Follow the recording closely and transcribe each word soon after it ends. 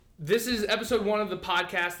This is episode 1 of the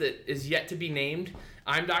podcast that is yet to be named.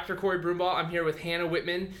 I'm Dr. Corey Brumbaugh. I'm here with Hannah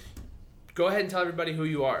Whitman. Go ahead and tell everybody who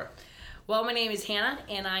you are. Well, my name is Hannah,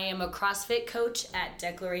 and I am a CrossFit coach at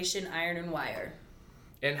Declaration Iron and Wire.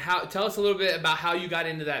 And tell us a little bit about how you got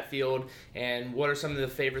into that field and what are some of the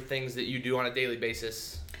favorite things that you do on a daily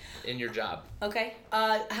basis in your job. Okay.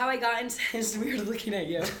 How I got into it's weird looking at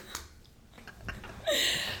you.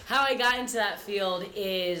 How I got into that field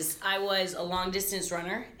is I was a long distance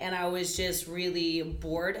runner, and I was just really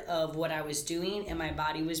bored of what I was doing, and my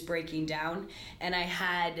body was breaking down, and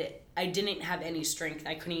I didn't have any strength.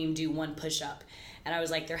 I couldn't even do one push-up. And I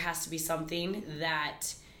was like, there has to be something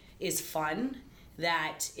that is fun,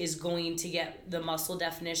 that is going to get the muscle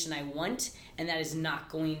definition I want, and that is not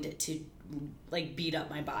going to like beat up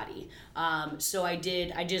my body. So I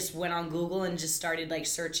just went on Google and just started like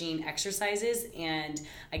searching exercises, and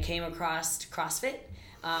I came across CrossFit.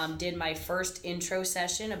 Did my first intro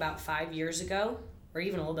session about 5 years ago, or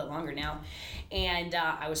even a little bit longer now, and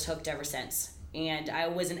I was hooked ever since. And I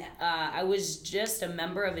was just a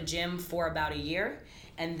member of a gym for about a year,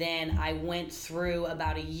 and then I went through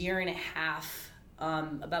about a year and a half,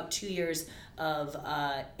 about 2 years of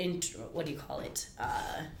internship?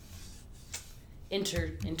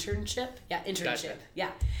 Yeah, internship. Gotcha.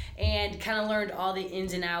 Yeah. And kind of learned all the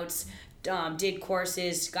ins and outs, did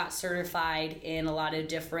courses, got certified in a lot of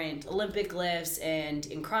different Olympic lifts and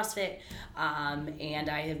in CrossFit, and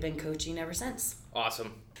I have been coaching ever since.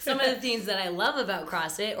 Awesome. Some of the things that I love about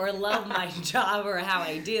CrossFit, or love my job or how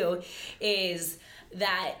I do, is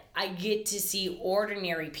that I get to see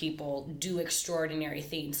ordinary people do extraordinary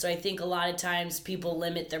things. So I think a lot of times people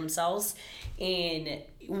limit themselves in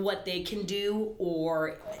what they can do,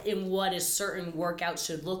 or in what a certain workout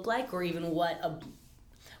should look like, or even what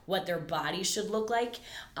their body should look like.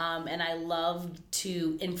 And I love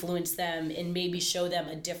to influence them and maybe show them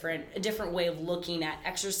a different way of looking at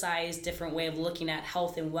exercise, different way of looking at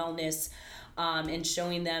health and wellness, and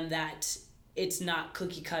showing them that it's not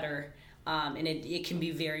cookie cutter. And it can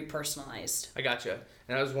be very personalized. I gotcha.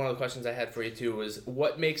 And that was one of the questions I had for you too, was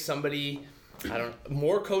what makes somebody,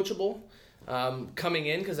 more coachable coming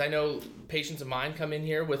in? Because I know patients of mine come in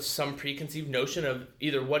here with some preconceived notion of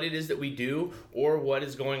either what it is that we do or what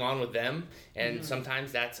is going on with them. And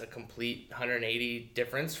sometimes that's a complete 180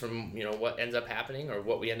 difference from, what ends up happening or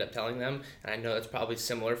what we end up telling them. And I know that's probably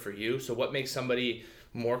similar for you. So what makes somebody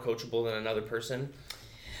more coachable than another person?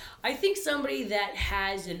 I think somebody that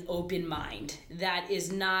has an open mind, that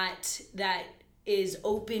is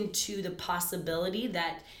open to the possibility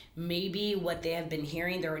that maybe what they have been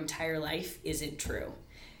hearing their entire life isn't true.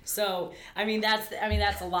 So,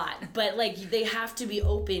 that's a lot, but like they have to be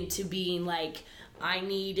open to being like, I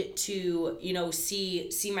need to,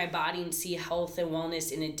 see my body and see health and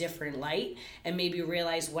wellness in a different light, and maybe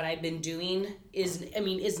realize what I've been doing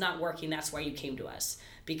is not working. That's why you came to us,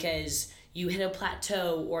 because you hit a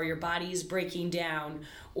plateau, or your body is breaking down,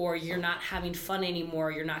 or you're not having fun anymore,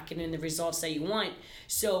 you're not getting the results that you want.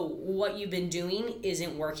 So what you've been doing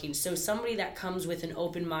isn't working. So somebody that comes with an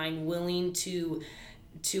open mind, willing to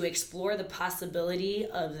explore the possibility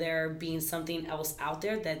of there being something else out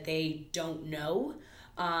there that they don't know,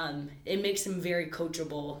 it makes them very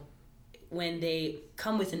coachable when they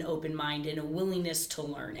come with an open mind and a willingness to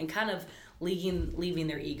learn, and kind of leaving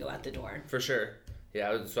their ego at the door. For sure.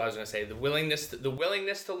 Yeah, so I was going to say the willingness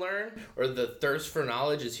to learn, or the thirst for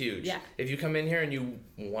knowledge, is huge. Yeah. If you come in here and you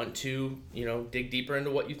want to, dig deeper into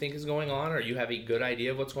what you think is going on, or you have a good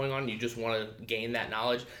idea of what's going on, and you just want to gain that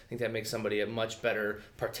knowledge, I think that makes somebody a much better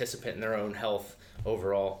participant in their own health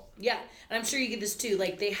overall. Yeah, and I'm sure you get this too.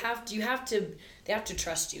 Like they have to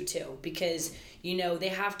trust you too, because they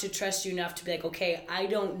have to trust you enough to be like, okay, I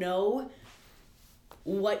don't know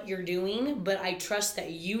what you're doing, but I trust that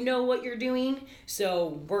you know what you're doing,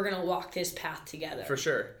 so we're gonna walk this path together. For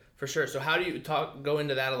sure. So how do you go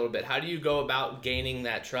into that a little bit? How do you go about gaining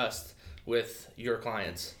that trust with your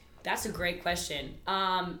clients? That's a great question.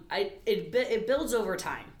 It builds over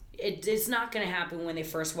time. It's not gonna happen when they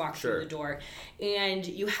first walk through the door, and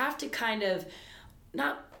you have to kind of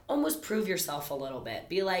almost prove yourself a little bit.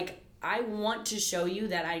 Be like, I want to show you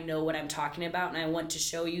that I know what I'm talking about, and I want to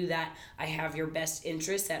show you that I have your best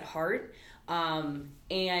interests at heart. And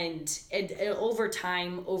over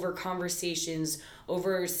time, over conversations,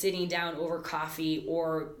 over sitting down over coffee,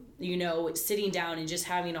 or sitting down and just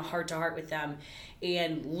having a heart-to-heart with them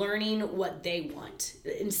and learning what they want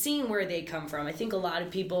and seeing where they come from. I think a lot of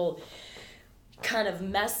people kind of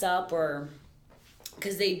mess up, or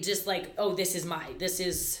because they just like, oh, this is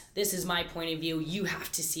my point of view, you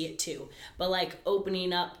have to see it too. But like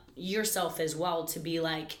opening up yourself as well to be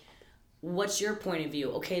like, what's your point of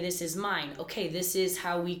view? Okay, this is mine. Okay, this is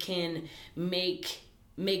how we can make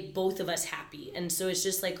both of us happy. And so it's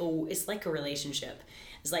just like a relationship.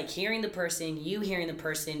 It's like hearing the person, you hearing the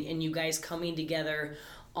person, and you guys coming together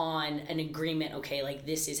on an agreement. Okay, like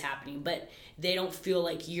this is happening, but they don't feel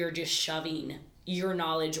like you're just shoving your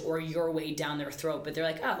knowledge or your way down their throat. But they're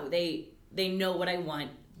like, oh, they know what I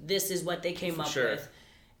want. This is what they came up with.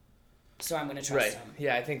 So I'm going to trust them.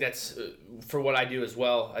 Yeah, I think that's for what I do as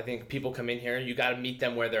well. I think people come in here, you got to meet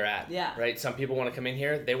them where they're at. Yeah. Right? Some people want to come in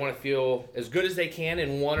here, they want to feel as good as they can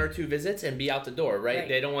in 1 or 2 visits and be out the door, right?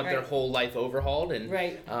 They don't want their whole life overhauled. And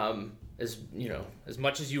as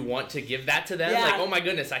much as you want to give that to them, like, oh my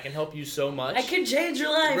goodness, I can help you so much. I can change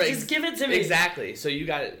your life. Right. Just give it to me. Exactly. So you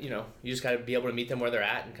got to, you just got to be able to meet them where they're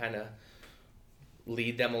at and kind of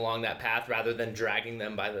lead them along that path rather than dragging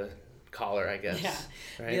them by the collar, I guess. Yeah.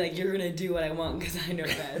 Right? Be like, you're going to do what I want because I know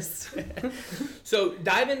best. So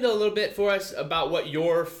dive into a little bit for us about what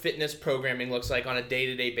your fitness programming looks like on a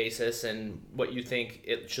day-to-day basis and what you think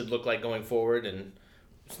it should look like going forward and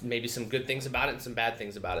maybe some good things about it and some bad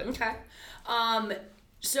things about it. Okay.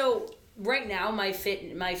 So right now my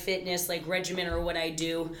fitness like regimen or what I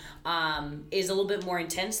do is a little bit more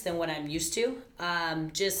intense than what I'm used to.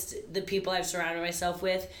 Just the people I've surrounded myself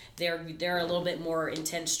with, they're a little bit more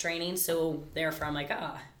intense training, so therefore I'm like,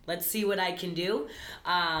 let's see what I can do.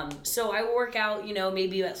 So I work out,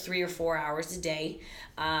 maybe about 3 or 4 hours a day.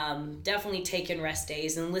 Definitely taking rest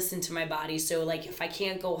days and listen to my body. So like if I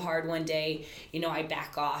can't go hard one day, I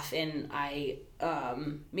back off and I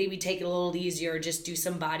maybe take it a little easier, just do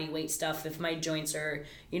some body weight stuff if my joints are,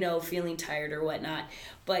 feeling tired or whatnot.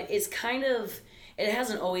 But it's it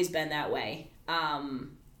hasn't always been that way.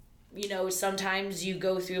 Sometimes you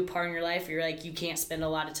go through a part in your life where you're like, you can't spend a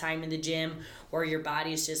lot of time in the gym, or your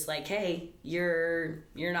body's just like, hey, you're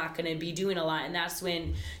not going to be doing a lot. And that's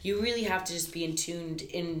when you really have to just be tuned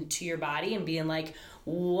into your body and being like,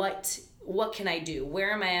 what can I do?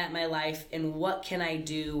 Where am I at in my life? And what can I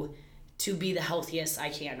do to be the healthiest I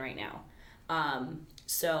can right now?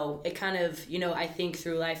 So it kind of, I think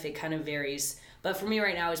through life, it kind of varies. But for me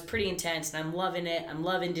right now, it's pretty intense, and I'm loving it. I'm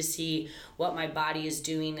loving to see what my body is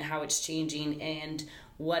doing, how it's changing, and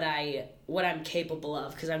what I'm capable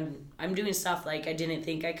of. Because I'm doing stuff like I didn't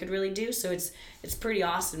think I could really do. So it's pretty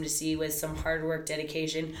awesome to see with some hard work,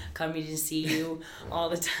 dedication, coming to see you all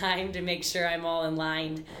the time to make sure I'm all in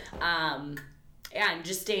line. And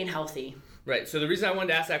just staying healthy. Right. So the reason I wanted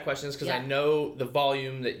to ask that question is because I know the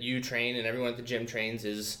volume that you train and everyone at the gym trains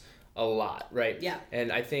is a lot, right? Yeah.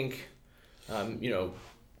 And I think,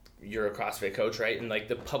 you're a CrossFit coach, right? And like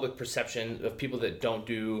the public perception of people that don't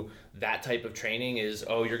do that type of training is,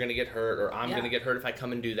 oh, you're going to get hurt, or I'm going to get hurt if I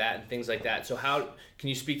come and do that, and things like that. So how can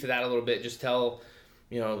you speak to that a little bit? Just tell,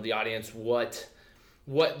 the audience what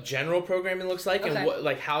general programming looks like and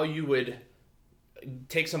how you would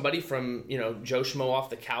take somebody from, Joe Schmo off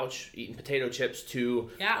the couch eating potato chips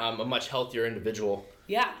to a much healthier individual.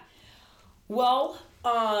 Yeah. Well,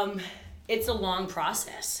 it's a long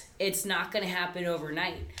process. It's not going to happen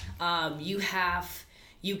overnight.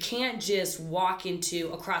 You can't just walk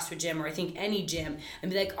into a CrossFit gym, or I think any gym,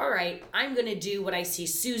 and be like, all right, I'm going to do what I see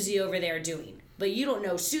Susie over there doing. But you don't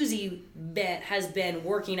know Susie has been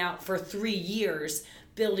working out for 3 years,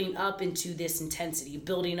 building up into this intensity,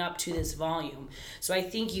 building up to this volume. So I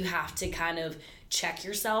think you have to kind of check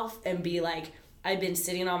yourself and be like, I've been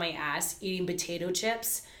sitting on my ass eating potato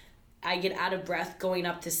chips. I get out of breath going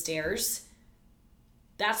up the stairs.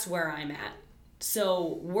 That's where I'm at.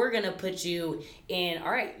 So we're going to put you in,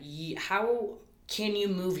 all right, how can you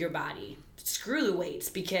move your body? Screw the weights,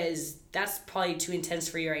 because that's probably too intense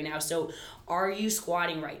for you right now. So are you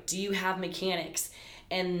squatting right? Do you have mechanics?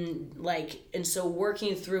 And so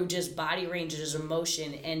working through just body ranges of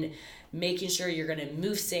motion and making sure you're going to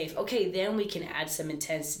move safe. Okay, then we can add some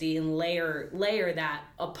intensity and layer that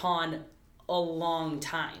upon a long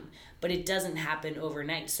time. But it doesn't happen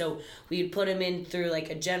overnight. So we'd put them in through like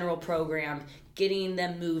a general program, getting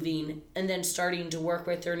them moving, and then starting to work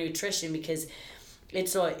with their nutrition, because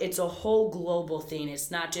it's a whole global thing. It's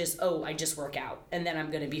not just, oh, I just work out and then I'm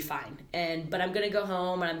going to be fine. But I'm going to go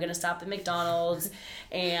home and I'm going to stop at McDonald's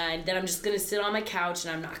and then I'm just going to sit on my couch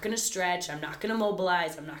and I'm not going to stretch. I'm not going to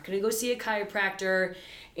mobilize. I'm not going to go see a chiropractor,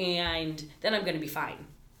 and then I'm going to be fine.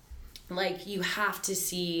 Like, you have to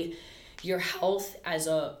see your health as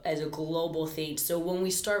a global thing. So when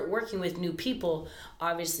we start working with new people,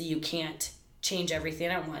 obviously you can't change everything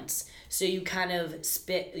at once. So you kind of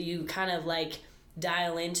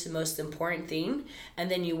dial into the most important thing,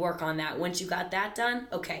 and then you work on that. Once you got that done,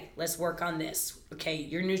 okay, let's work on this. Okay,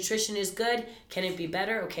 your nutrition is good. Can it be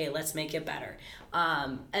better? Okay, let's make it better.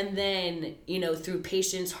 And then, through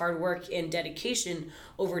patience, hard work, and dedication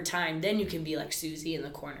over time, then you can be like Susie in the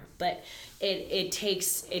corner. But it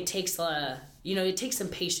takes some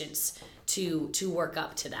patience to work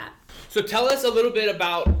up to that. So tell us a little bit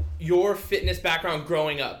about your fitness background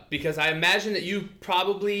growing up, because I imagine that you're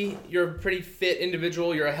a pretty fit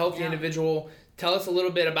individual, you're a healthy individual. Tell us a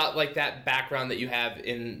little bit about like that background that you have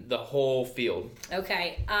in the whole field.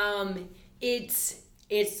 Okay. It's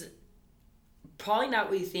probably not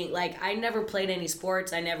what you think. Like, I never played any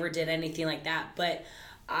sports. I never did anything like that. But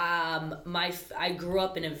I grew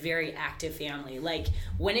up in a very active family. Like,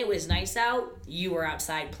 when it was nice out, you were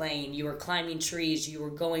outside playing. You were climbing trees. You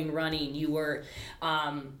were going running. You were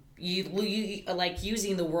you like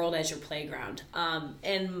using the world as your playground.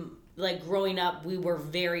 And like growing up, we were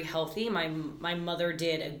very healthy. My mother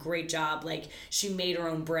did a great job. Like, she made her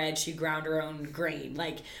own bread, she ground her own grain.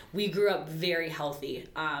 Like, we grew up very healthy.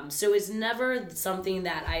 So it's never something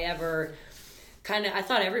that I ever I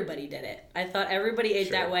thought everybody did it. I thought everybody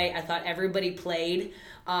ate that way. I thought everybody played.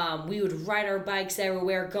 We would ride our bikes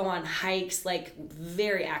everywhere, go on hikes, like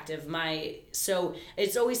very active. So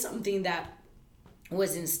it's always something that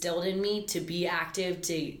was instilled in me to be active,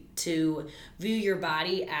 to view your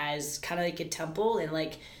body as kind of like a temple, and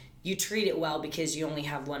like you treat it well because you only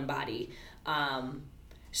have one body.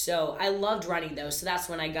 So I loved running though. So that's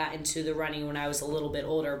when I got into the running when I was a little bit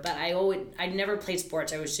older. But I never played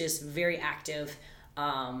sports. I was just very active,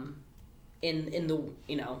 in the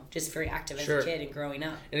just very active as a kid and growing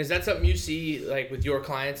up. And is that something you see like with your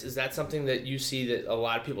clients? Is that something that you see that a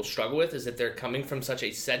lot of people struggle with? Is that they're coming from such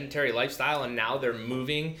a sedentary lifestyle and now they're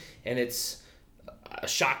moving and it's a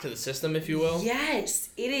shock to the system, if you will? Yes,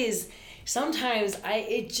 it is. Sometimes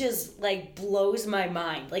it just like blows my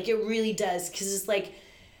mind. Like, it really does, because it's like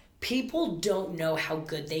people don't know how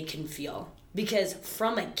good they can feel, because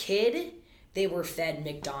from a kid they were fed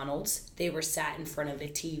McDonald's, they were sat in front of a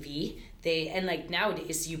TV, and like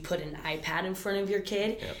nowadays you put an iPad in front of your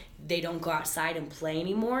kid, they don't go outside and play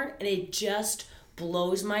anymore, and it just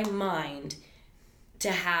blows my mind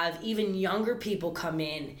to have even younger people come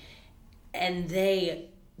in and they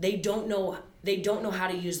don't know how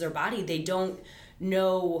to use their body, they don't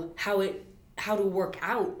know how to work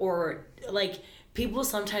out, or like people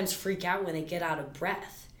sometimes freak out when they get out of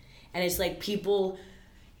breath, and it's like people.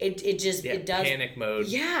 It does panic mode.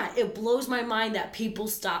 Yeah, it blows my mind that people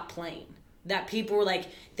stop playing. That people were like,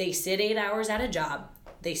 they sit 8 hours at a job,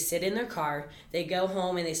 they sit in their car, they go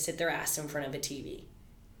home and they sit their ass in front of a TV.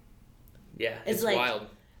 Yeah, it's like, wild.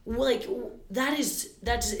 Like,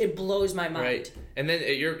 it blows my mind. Right. And then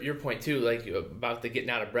your point too, like about the getting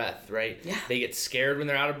out of breath, right? Yeah. They get scared when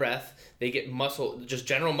they're out of breath. They get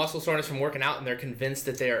general muscle soreness from working out, and they're convinced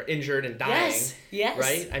that they are injured and dying. Yes.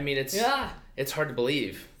 Right? I mean, it's hard to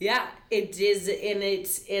believe. Yeah, it is, and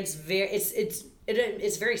it's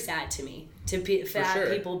very sad to me to have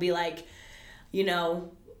people be like,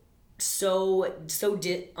 so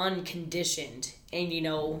unconditioned, and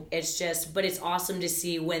it's just, but it's awesome to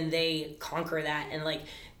see when they conquer that, and like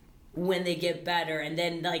when they get better, and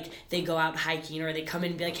then like they go out hiking, or they come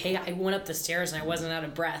in and be like, hey, I went up the stairs and I wasn't out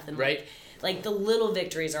of breath, and like the little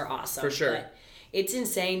victories are awesome. For sure. But it's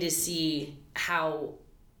insane to see how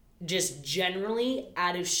just generally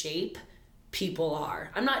out of shape people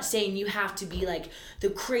are. I'm not saying you have to be like the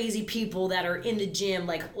crazy people that are in the gym,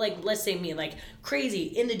 like let's say me, like crazy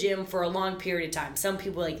in the gym for a long period of time. Some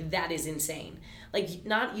people like that is insane. Like,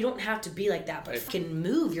 you don't have to be like that, but fucking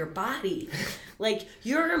move your body. Like,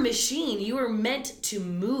 you're a machine. You are meant to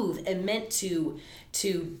move and meant to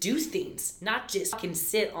do things, not just fucking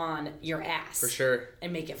sit on your ass. For sure.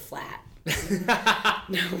 And make it flat.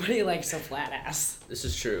 Nobody likes a flat ass. This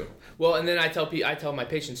is true. Well, and then I tell my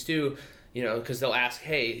patients too, because they'll ask,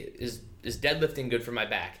 hey, is deadlifting good for my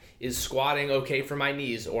back? Is squatting okay for my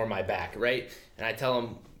knees or my back, right? And I tell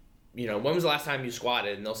them, when was the last time you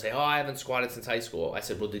squatted? And they'll say, oh, I haven't squatted since high school. I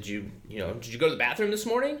said, well, did you go to the bathroom this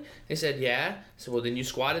morning? They said, yeah. I said, well, then you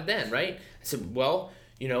squatted then, right? I said, well,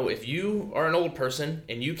 if you are an old person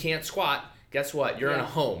and you can't squat, guess what? You're in a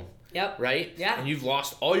home. Yep. Right? Yeah. And you've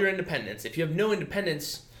lost all your independence. If you have no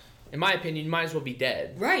independence, in my opinion, you might as well be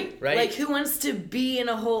dead. Right. Right? Like, who wants to be in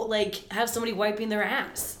a hole, like, have somebody wiping their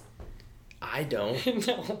ass? I don't.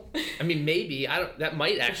 No. I mean, maybe. That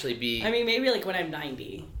might actually be. I mean, maybe, like, when I'm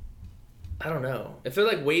 90. I don't know. If they're,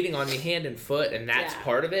 like, waiting on me hand and foot and that's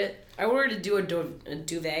part of it. I wanted to do a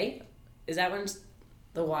duvet. Is that when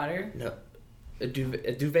the water? No. A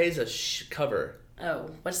duvet is a cover. Oh,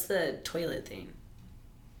 what's the toilet thing?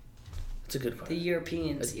 It's a good the question.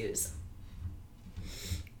 Europeans use?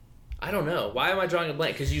 I don't know. Why am I drawing a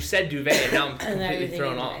blank? Because you said duvet, and now I'm completely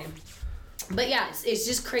thrown off. But yeah, it's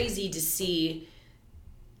just crazy to see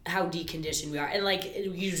how deconditioned we are. And like,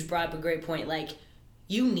 you just brought up a great point. Like,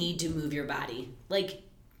 you need to move your body. Like,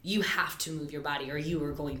 you have to move your body or you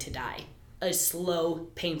are going to die a slow,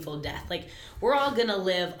 painful death. Like, we're all gonna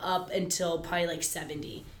live up until probably like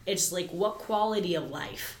 70. It's like, what quality of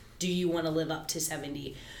life do you want to live up to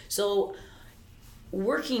 70? So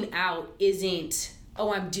working out isn't,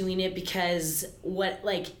 oh, I'm doing it because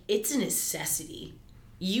it's a necessity.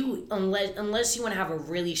 You, unless you want to have a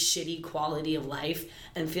really shitty quality of life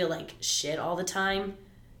and feel like shit all the time,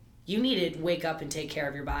 you need to wake up and take care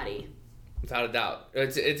of your body. Without a doubt.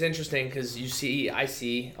 It's interesting because I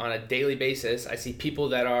see on a daily basis, I see people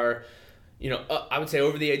that are, I would say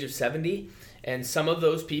over the age of 70, and some of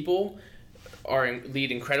those people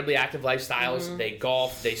lead incredibly active lifestyles. Mm-hmm. They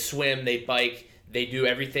golf, they swim, they bike, they do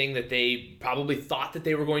everything that they probably thought that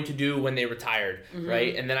they were going to do when they retired, mm-hmm.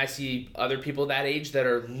 right? And then I see other people that age that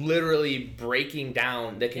are literally breaking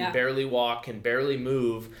down, that can barely walk, can barely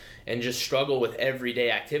move, and just struggle with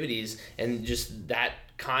everyday activities. And just that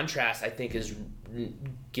contrast, I think, is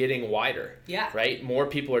getting wider. Yeah. Right? More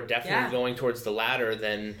people are definitely going towards the latter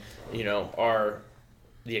than, are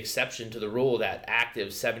the exception to the rule, that active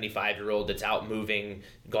 75-year-old that's out moving,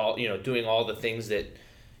 doing all the things that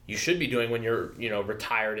you should be doing when you're,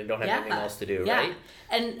 retired and don't have anything else to do, right?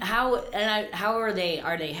 And how are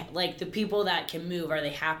they like the people that can move, are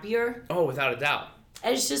they happier? Oh, without a doubt.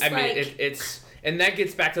 It's just it's and that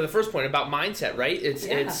gets back to the first point about mindset, right?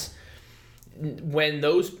 It's when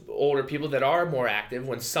those older people that are more active,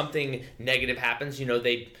 when something negative happens,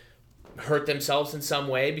 they hurt themselves in some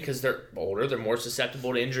way because they're older, they're more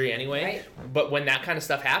susceptible to injury anyway. Right. But when that kind of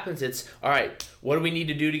stuff happens, it's all right, what do we need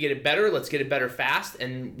to do to get it better? Let's get it better fast,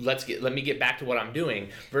 and let me get back to what I'm doing,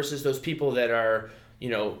 versus those people that are,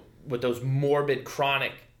 with those morbid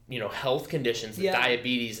chronic, health conditions,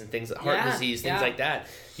 diabetes and things, heart disease, things like that.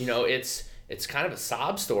 It's kind of a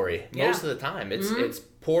sob story most of the time. It's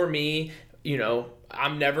poor me,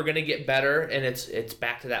 I'm never going to get better, and it's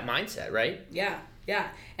back to that mindset, right? Yeah. Yeah,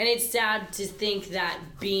 and it's sad to think that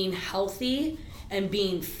being healthy and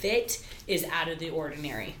being fit is out of the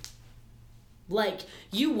ordinary. Like,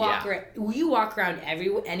 you walk around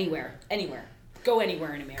anywhere. Go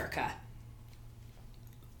anywhere in America.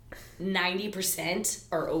 90%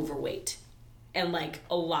 are overweight, and like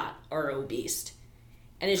a lot are obese.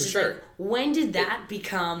 And it's just like, when did that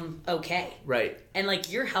become okay? Right. And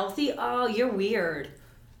like, you're healthy? Oh, you're weird.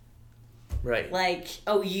 Right. Like,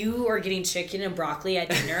 oh, you are getting chicken and broccoli at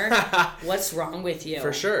dinner? What's wrong with you?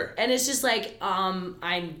 For sure. And it's just like, I'm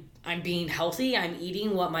being healthy. I'm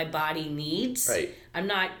eating what my body needs. Right. I'm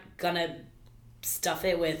not gonna stuff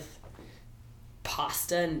it with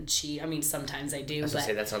pasta and cheese. I mean, sometimes I do. I was gonna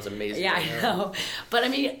say, that sounds amazing. Yeah, I know. But I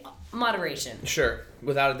mean, moderation. Sure,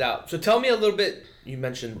 without a doubt. So tell me a little bit. You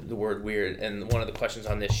mentioned the word weird, and one of the questions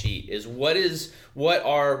on this sheet is what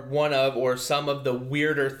are one of or some of the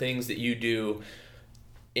weirder things that you do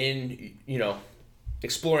in,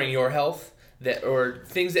 exploring your health, that, or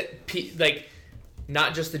things that like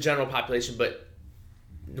not just the general population but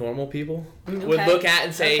normal people would look at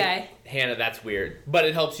and say, Hannah, that's weird, but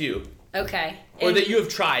it helps you. Okay. Or that you have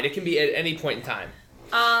tried. It can be at any point in time.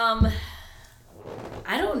 I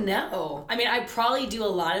don't know. I mean, I probably do a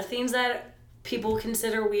lot of things that people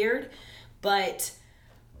consider weird, but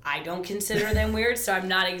I don't consider them weird, so I'm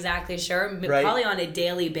not exactly sure. Right. Probably on a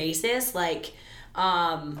daily basis. Like,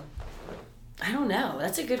 I don't know.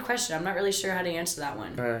 That's a good question. I'm not really sure how to answer that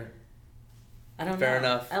one. All right. I don't know. Fair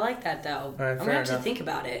enough. I like that, though. All right, I'm going to have to think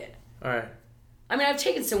about it. All right. I mean, I've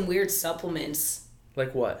taken some weird supplements.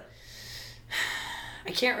 Like what?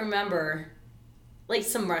 I can't remember. Like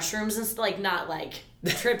some mushrooms and stuff. Like, not like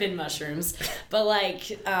tripping mushrooms, but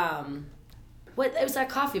like, what, it was that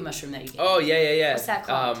coffee mushroom that you gave me. Oh, yeah. What's that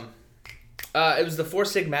called? It was the Four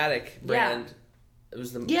Sigmatic brand. Yeah. It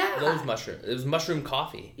was those mushrooms. It was mushroom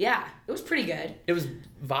coffee. Yeah, it was pretty good. It was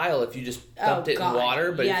vile if you just dumped it in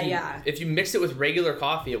water, but if you mixed it with regular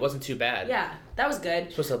coffee, it wasn't too bad. Yeah, that was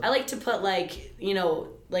good. I like to put like the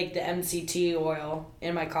MCT oil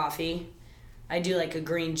in my coffee. I do like a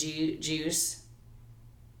green juice.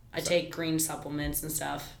 I take green supplements and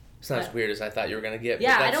stuff. It's not as weird as I thought you were going to get.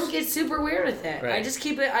 Yeah, I don't get super weird with it. Right. I just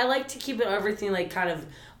I like to keep it everything like kind of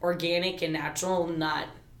organic and natural, not,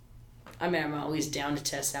 I mean, I'm always down to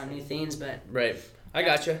test out new things, but. Right. I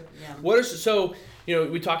gotcha. Yeah. So,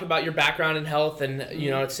 we talked about your background in health, and,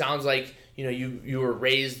 it sounds like, you were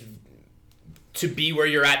raised to be where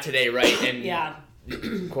you're at today, right?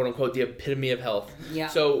 And quote unquote, the epitome of health. Yeah.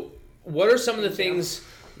 So What are some of the things?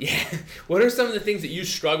 Yeah. What are some of the things that you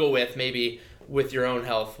struggle with, maybe with your own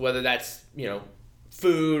health, whether that's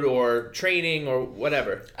food or training or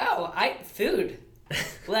whatever? Oh, food.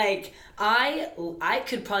 Like I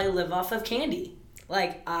could probably live off of candy.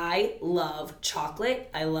 Like, I love chocolate.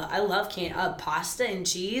 I love pasta and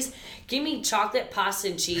cheese. Give me chocolate, pasta,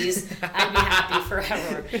 and cheese. I'd be happy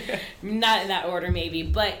forever. Not in that order, maybe,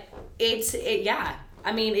 but yeah.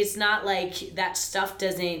 I mean, it's not like that stuff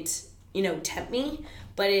doesn't, tempt me.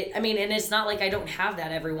 But and it's not like I don't have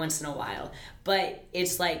that every once in a while. But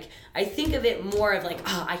it's like, I think of it more of like,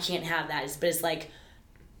 oh, I can't have that. But it's like,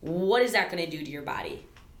 what is that going to do to your body?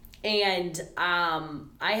 And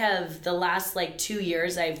I have the last 2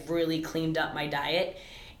 years, I've really cleaned up my diet.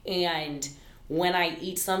 And when I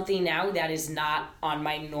eat something now that is not on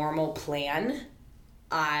my normal plan,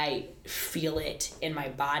 I feel it in my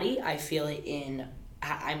body. I feel it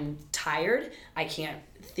I'm tired. I can't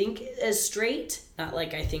think as straight. Not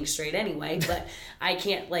like I think straight anyway, but I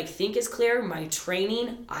can't think as clear. My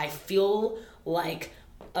training, I feel like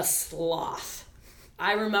a sloth.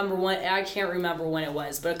 I can't remember when it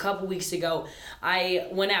was, but a couple weeks ago, I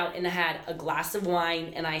went out and I had a glass of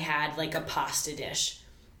wine and I had a pasta dish.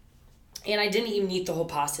 And I didn't even eat the whole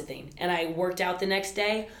pasta thing. And I worked out the next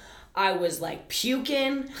day. I was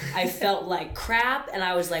puking. I felt like crap. And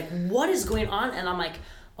I was like, what is going on? And I'm like,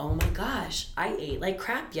 oh my gosh, I ate like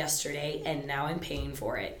crap yesterday and now I'm paying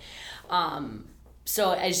for it.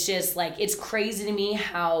 So it's just it's crazy to me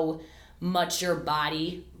how much your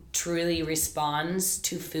body truly responds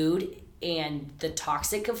to food and the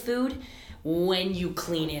toxic of food when you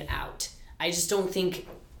clean it out. I just don't think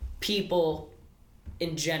people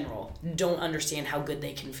in general don't understand how good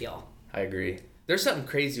they can feel. I agree. There's something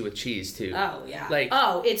crazy with cheese too. Oh yeah.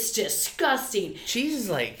 It's disgusting. Cheese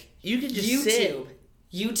is you can just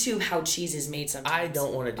YouTube how cheese is made sometimes. I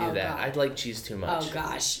don't want to do that. I like cheese too much. Oh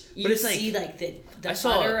gosh. You see the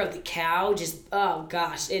butter of the cow just, oh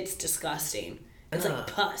gosh, it's disgusting. It's like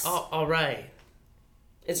pus. All right.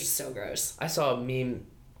 It's just so gross. I saw a meme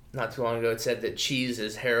not too long ago. It said that cheese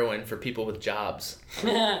is heroin for people with jobs.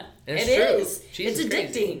 And it's true. Cheese is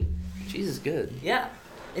addicting. Crazy. Cheese is good. Yeah.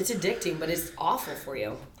 It's addicting, but it's awful for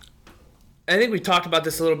you. I think we talked about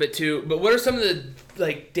this a little bit too, but what are some of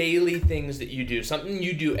the daily things that you do? Something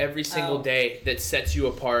you do every single day that sets you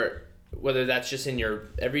apart, whether that's just in your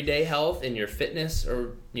everyday health, in your fitness,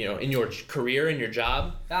 or in your career, in your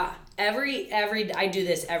job? I do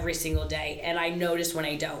this every single day, and I notice when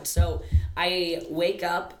I don't. So I wake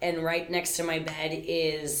up, and right next to my bed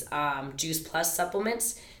is Juice Plus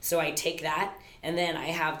supplements. So I take that, and then I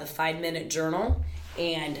have the 5-minute journal,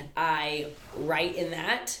 and I write in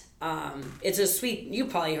that. It's a sweet, you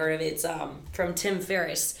probably heard of it. It's from Tim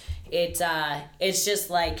Ferriss. It's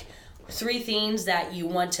just 3 things that you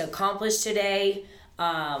want to accomplish today,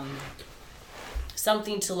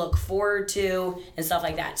 something to look forward to, and stuff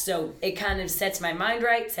like that. So it kind of sets my mind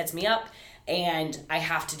right, sets me up, and I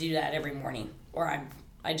have to do that every morning, or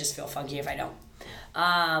I just feel funky if I don't.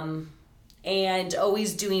 And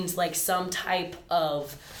always doing some type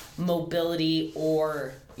of mobility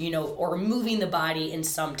or moving the body in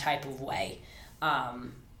some type of way.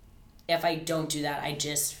 If I don't do that, I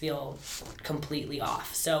just feel completely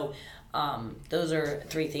off. So those are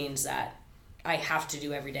 3 things that I have to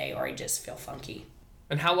do every day or I just feel funky.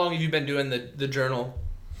 And how long have you been doing the journal?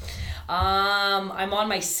 I'm on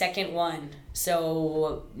my 2nd one,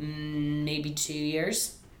 so maybe 2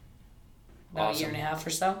 years. About Awesome. a 1.5 years or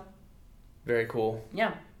so. Very cool.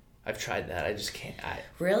 Yeah. I've tried that. I just can't.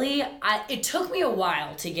 Really? It took me a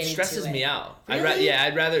while to get into it. Stresses me out. Really?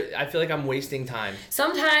 I feel like I'm wasting time.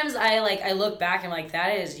 Sometimes I look back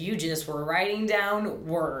and you just were writing down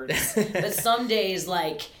words. But some days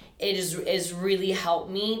it is really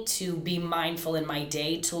helped me to be mindful in my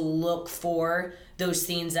day, to look for those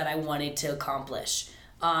things that I wanted to accomplish.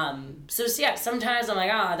 Sometimes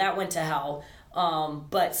I'm that went to hell.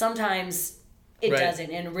 But sometimes it doesn't,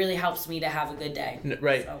 and it really helps me to have a good day.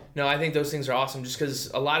 Right. So. No, I think those things are awesome just because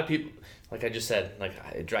a lot of people, like I just said,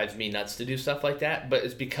 it drives me nuts to do stuff like that, but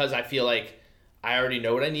it's because I feel like I already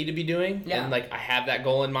know what I need to be doing, and I have that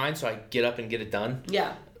goal in mind, so I get up and get it done.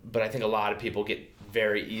 Yeah. But I think a lot of people get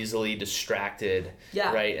very easily distracted,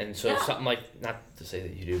 right? And so something not to say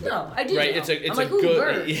that you do, but no, I do. Right? Know. It's a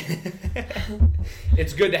good.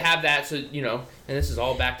 It's good to have that, so and this is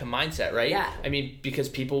all back to mindset, right? Yeah. I mean, because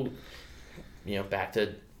people, back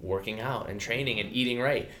to working out and training and eating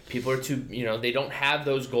right. People are too, they don't have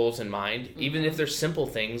those goals in mind, even if they're simple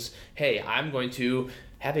things. Hey, I'm going to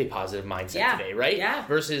have a positive mindset today, right? Yeah.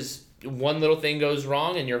 Versus one little thing goes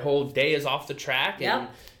wrong and your whole day is off the track, and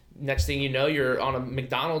next thing you know, you're on a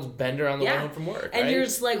McDonald's bender on the way home from work. And right? you're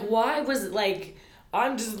just like, why was it like,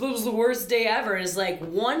 it was the worst day ever. And it's like,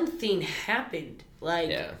 one thing happened.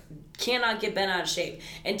 Like, cannot get bent out of shape.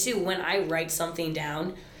 And two, when I write something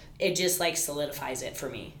down, it just like solidifies it for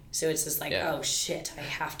me. So it's just like, oh shit, I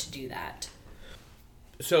have to do that.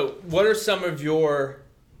 So what are some of your,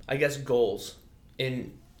 I guess, goals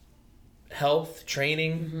in health,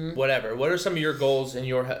 training, whatever? What are some of your goals in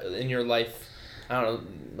your life? I don't know,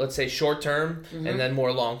 let's say short term and then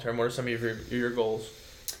more long term. What are some of your goals?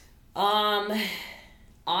 I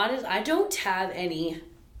don't have any,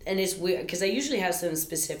 and it's weird because I usually have some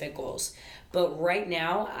specific goals, but right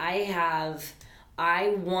now I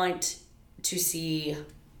want to see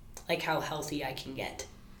like how healthy I can get.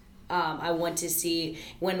 I want to see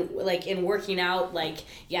when, like, in working out, like,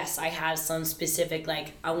 yes, I have some specific,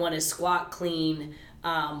 like, I want to squat clean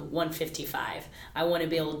 155. I want to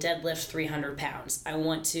be able to deadlift 300 pounds. I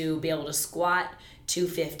want to be able to squat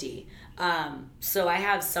 250. So I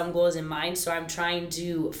have some goals in mind. So I'm trying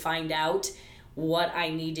to find out what I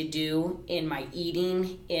need to do in my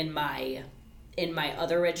eating, in my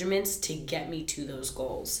other regimens to get me to those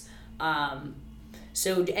goals.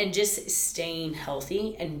 So, and just staying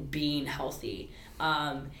healthy and being healthy,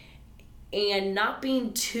 and not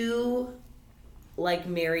being too, like,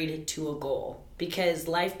 married to a goal, because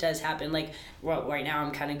life does happen. Like, well, right now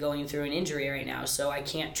I'm kind of going through an injury right now, so I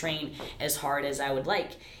can't train as hard as I would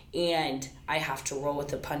like, and I have to roll with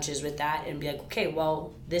the punches with that and be like, okay,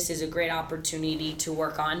 well, this is a great opportunity to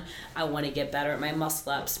work on. I want to get better at my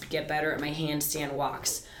muscle ups, get better at my handstand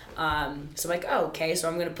walks. So I'm like, oh, okay, so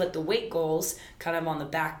I'm going to put the weight goals kind of on the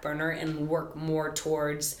back burner and work more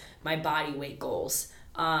towards my body weight goals.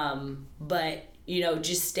 But, you know,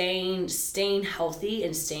 just staying healthy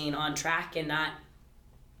and staying on track and not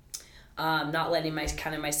letting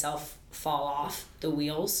myself fall off the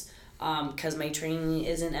wheels, because my training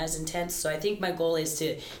isn't as intense. So I think my goal is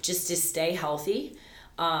to stay healthy,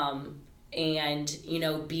 and, you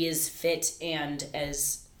know, be as fit and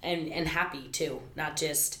happy too, not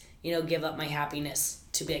just, you know, give up my happiness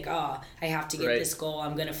to be like, oh, I have to get this goal.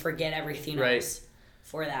 I'm going to forget everything else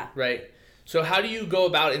for that. Right. So how do you go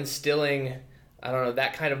about instilling, I don't know,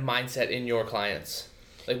 that kind of mindset in your clients?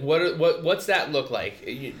 Like, what's that look like?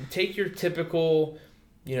 You take your typical,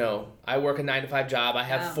 you know, I work a 9-to-5 job. I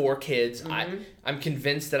have 4 kids. I'm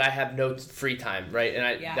convinced that I have no free time, right?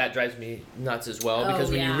 And that drives me nuts as well,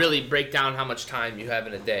 because when you really break down how much time you have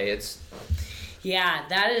in a day, it's... Yeah,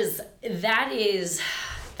 that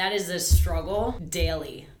is a struggle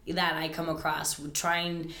daily that I come across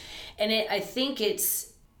trying, and I think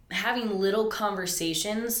it's having little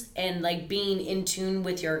conversations and, like, being in tune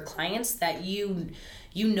with your clients that you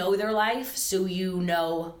know their life, so you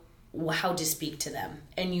know how to speak to them,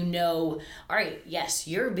 and you know, all right, yes,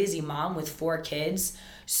 you're a busy mom with 4 kids,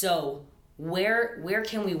 so where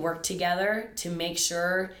can we work together to make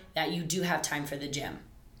sure that you do have time for the gym?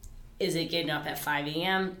 Is it getting up at 5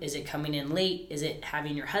 a.m.? Is it coming in late? Is it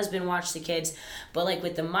having your husband watch the kids? But, like,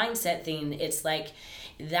 with the mindset thing, it's like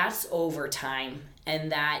that's overtime,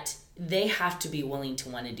 and that they have to be willing to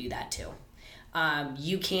want to do that too.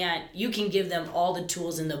 You can give them all the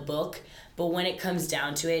tools in the book, but when it comes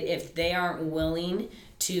down to it, if they aren't willing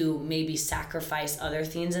to maybe sacrifice other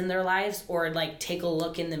things in their lives, or, like, take a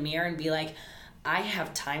look in the mirror and be like, I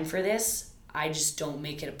have time for this, I just don't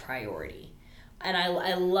make it a priority. And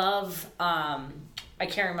I love, I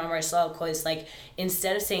can't remember, I saw a quote, it's like,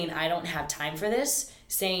 instead of saying, I don't have time for this,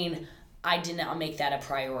 saying, I did not make that a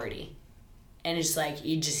priority. And it's like,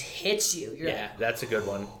 it just hits you. You're like, that's a good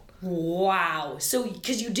one. Wow. So,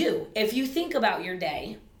 because you do. If you think about your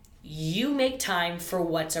day, you make time for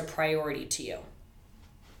what's a priority to you.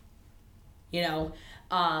 You know?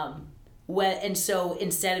 And so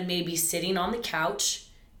instead of maybe sitting on the couch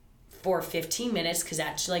for 15 minutes, because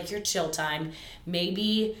that's like your chill time,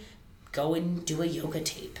 maybe go and do a yoga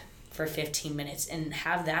tape for 15 minutes and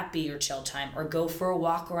have that be your chill time, or go for a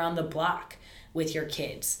walk around the block with your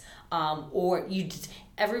kids, or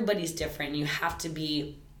everybody's different. You have to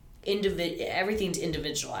be everything's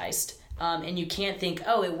individualized, and you can't think,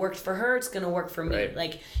 oh, it worked for her, it's gonna work for me. Right.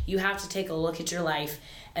 Like, you have to take a look at your life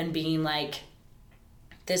and being like,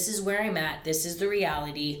 this is where I'm at, this is the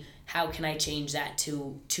reality, how can I change that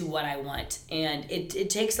to what I want? And it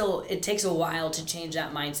takes a while to change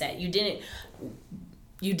that mindset.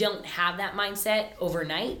 You don't have that mindset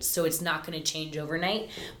overnight, so it's not going to change overnight,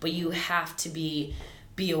 but you have to be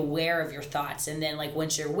aware of your thoughts, and then, like,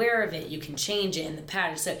 once you're aware of it, you can change it in the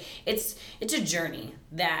pattern. So it's a journey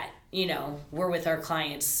that, you know, we're with our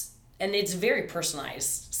clients, and it's very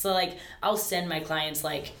personalized. So, like, I'll send my clients,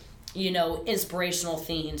 like, inspirational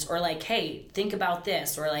things, or like, hey, think about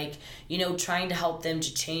this, or like, trying to help them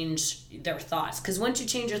to change their thoughts. Because once you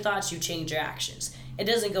change your thoughts, you change your actions. It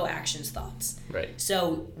doesn't go actions, thoughts. Right.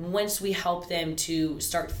 So once we help them to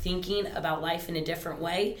start thinking about life in a different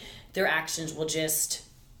way, their actions will just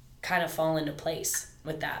kind of fall into place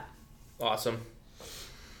with that. Awesome.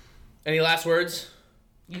 Any last words?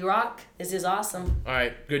 You rock. This is awesome. All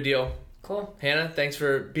right. Good deal. Cool. Hannah, thanks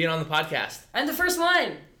for being on the podcast. I'm the first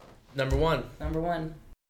one. Number one.